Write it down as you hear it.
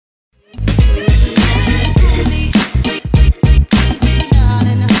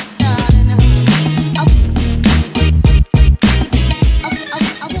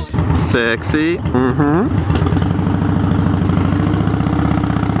Sexy.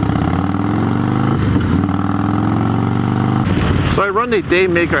 So I run the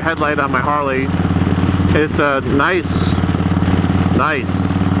Daymaker headlight on my Harley. It's a nice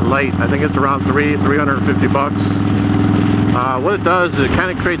light. I think it's around $350 bucks. What it does is it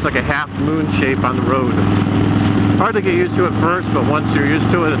kind of creates like a half moon shape on the road. Hard to get used to at first, but once you're used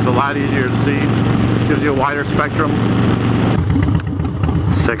to it, it's a lot easier to see. Gives you a wider spectrum.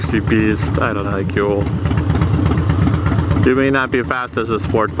 Sexy beast, I don't like you. You may not be fast as a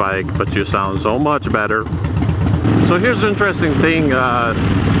sport bike, but you sound so much better. So here's the interesting thing.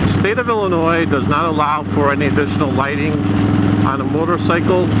 State of Illinois does not allow for any additional lighting on a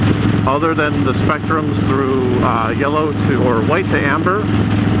motorcycle other than the spectrums through yellow to or white to amber.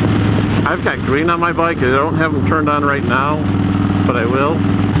 I've got green on my bike. I don't have them turned on right now, but I will.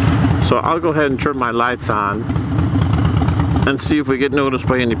 So I'll go ahead and turn my lights on and see if we get noticed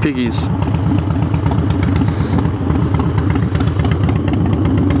by any piggies.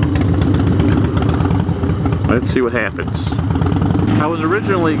 Let's see what happens. I was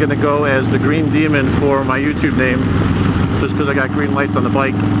originally going to go as the Green Demon for my YouTube name, just because I got green lights on the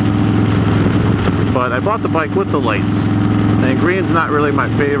bike. But I bought the bike with the lights, and green's not really my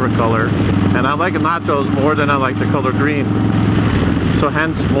favorite color, and I like nachos more than I like the color green. So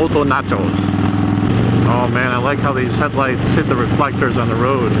hence Moto Nachos. Oh man, I like how these headlights hit the reflectors on the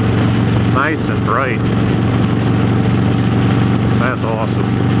road. Nice and bright. That's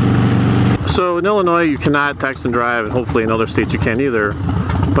awesome. So in Illinois you cannot text and drive, and hopefully in other states you can't either.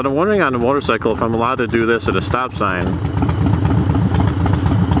 But I'm wondering on a motorcycle if I'm allowed to do this at a stop sign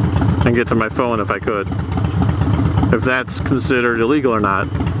and get to my phone if I could. If that's considered illegal or not,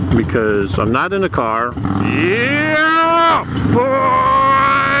 because I'm not in a car. Yeah, boy!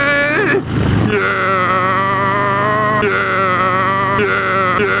 Yeah! Yeah!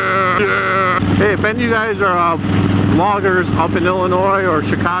 Yeah! Yeah! Yeah! Hey, if any of you guys are vloggers up in Illinois or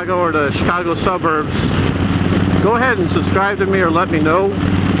Chicago or the Chicago suburbs, go ahead and subscribe to me or let me know.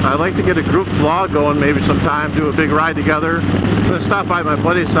 I'd like to get a group vlog going maybe sometime, do a big ride together. I'm going to stop by my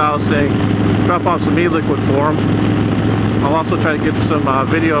buddy's house and drop off some e-liquid for him. I'll also try to get some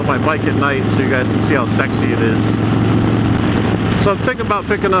video of my bike at night so you guys can see how sexy it is. So I'm thinking about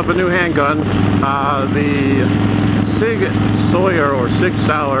picking up a new handgun, the Sig Sauer or Sig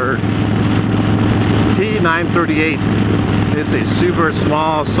Sauer P938. It's a super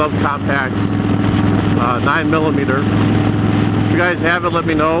small subcompact 9mm. If you guys have it, let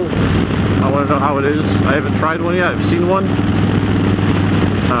me know. I want to know how it is. I haven't tried one yet. I've seen one.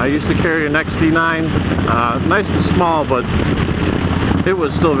 I used to carry an XD9, nice and small, but it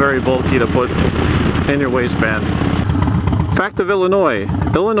was still very bulky to put in your waistband. Fact of Illinois.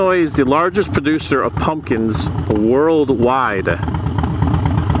 Illinois is the largest producer of pumpkins worldwide.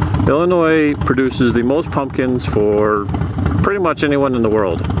 Illinois produces the most pumpkins for pretty much anyone in the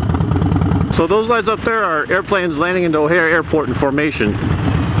world. So those lights up there are airplanes landing into O'Hare Airport in formation,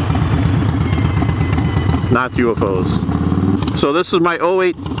 not UFOs. So this is my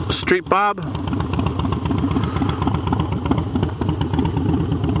 08 Street Bob.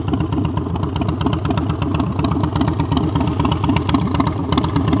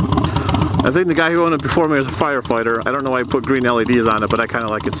 I think the guy who owned it before me was a firefighter. I don't know why he put green LEDs on it, but I kind of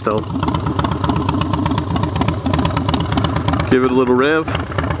like it still. Give it a little rev.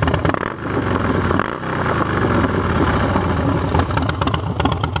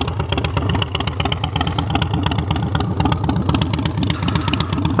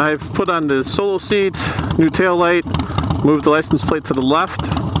 I've put on the solo seat, new tail light, moved the license plate to the left.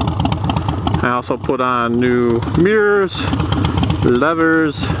 I also put on new mirrors,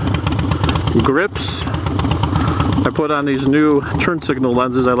 levers, grips. I put on these new turn signal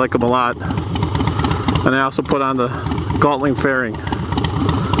lenses. I like them a lot. And I also put on the Gautling fairing.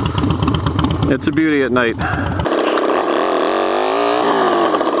 It's a beauty at night.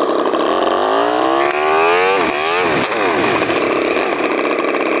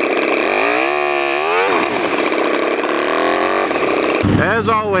 As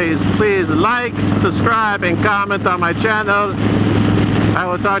always, please like, subscribe, and comment on my channel. I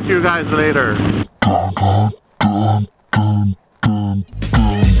will talk to you guys later.